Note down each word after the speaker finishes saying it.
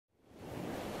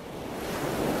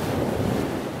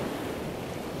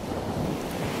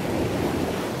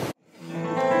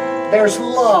There's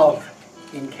love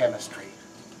in chemistry.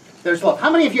 There's love. How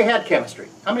many of you had chemistry?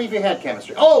 How many of you had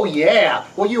chemistry? Oh, yeah.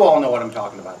 Well, you all know what I'm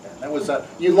talking about then. That was,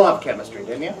 you loved chemistry,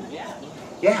 didn't you? Yeah.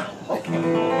 Yeah, okay.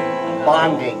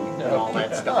 Bonding and all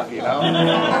that stuff, you know?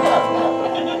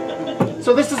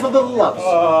 So this is the little love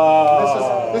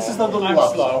song. This is the little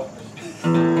love song.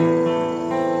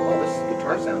 Oh, this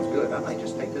guitar sounds good. I might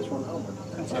just take this one home.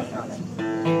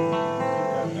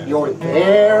 You're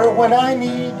there when I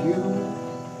need you,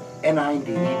 and I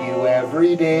need you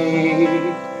every day.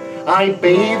 I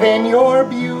bathe in your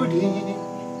beauty,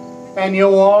 and you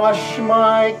wash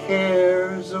my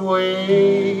cares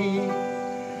away.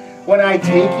 When I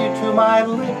take you to my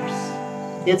lips,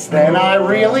 it's then I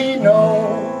really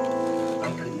know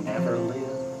I could never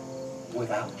live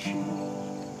without you.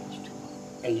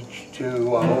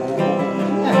 H2O.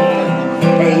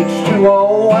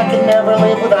 H2O, I can never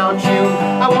live without you.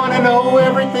 I want to know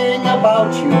everything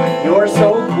about you. You're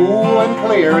so cool and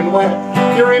clear and wet.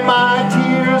 You're in my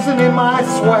tears and in my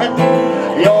sweat.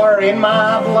 You're in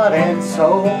my blood and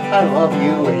soul. I love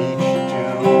you,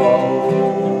 H2O.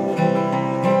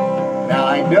 Now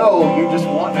I know you just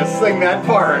want to sing that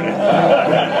part.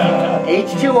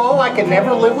 H2O, I can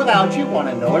never live without you. Want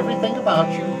to know everything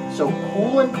about you. So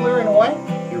cool and clear and wet.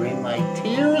 You're in my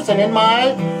tears and in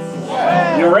my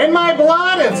sweat. You're in my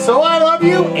blood and so I love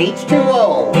you,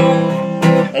 H2O.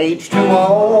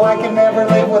 H2O, I can never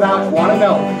live without you. Want to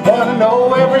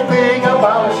know everything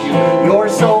about you. You're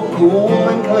so cool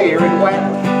and clear and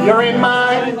wet. You're in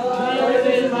my blood and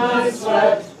in my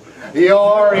sweat.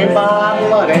 You're in my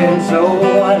blood and so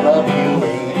I love you,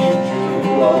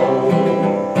 H2O.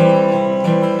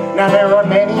 Now there are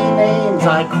many names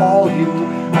I call you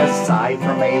aside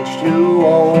from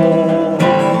H2O.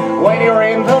 When you're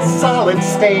in the solid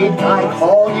state, I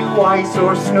call you ice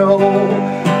or snow.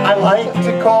 I like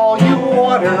to call you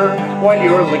water when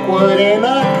you're liquid in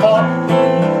a cup.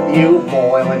 You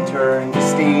boil and turn to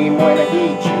steam when I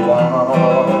heat you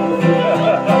up.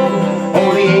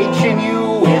 Oh, the H in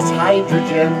you is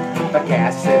hydrogen, a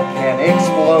gas that can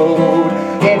explode.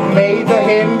 It made the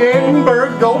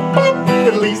Hindenburg go pop,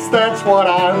 at least that's what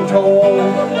I'm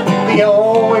told. The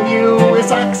O in you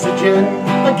is oxygen,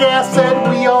 a gas that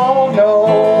we all know.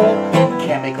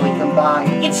 Chemically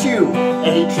combined, it's you,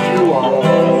 H2O.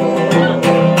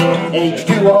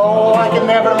 H2O, I can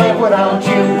never live without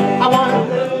you. I want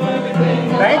to...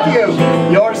 Thank you.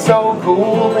 You're so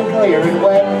cool and clear and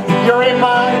wet. You're in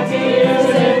my tears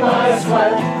and in my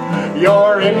sweat.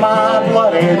 You're in my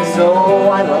blood and so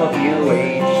I love you,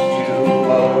 H2O.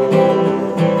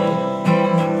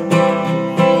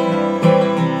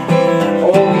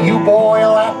 Oh, you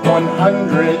boil at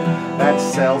 100, that's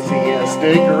Celsius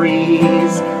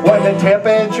degrees. When the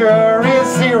temperature is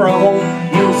 0,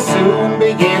 you soon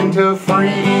begin to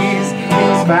freeze.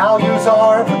 These values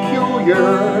are peculiar,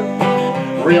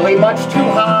 really much too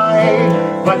high,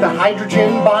 but the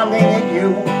hydrogen bonding in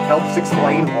you helps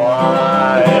explain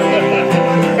why.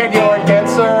 And you're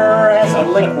denser as a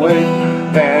liquid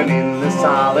than in the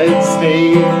solid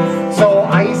state. So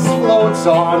ice floats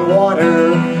on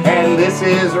water, and this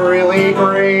is really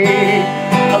great.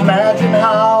 Imagine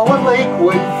how a lake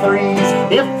would freeze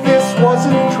if this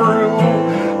wasn't true.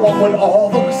 What would all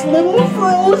those little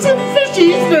frozen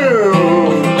fishies do?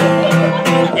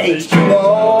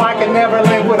 H2O, I can never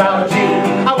live without you.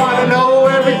 I want to know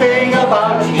everything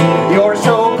about you. You're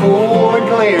so cool and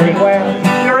clear and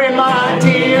wet. You're in my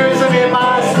tears and in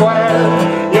my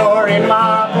sweat. You're in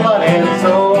my blood and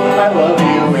soul. I love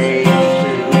you,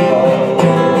 H2O.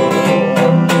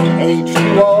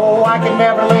 H2O, I can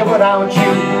never live without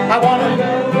you. I want to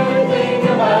know everything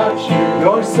about you.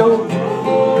 You're so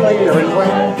clear and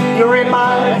wet. You're in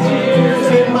my tears,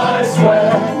 in my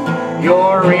sweat.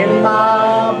 You're in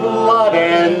my blood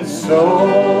and soul.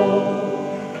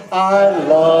 I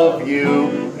love you.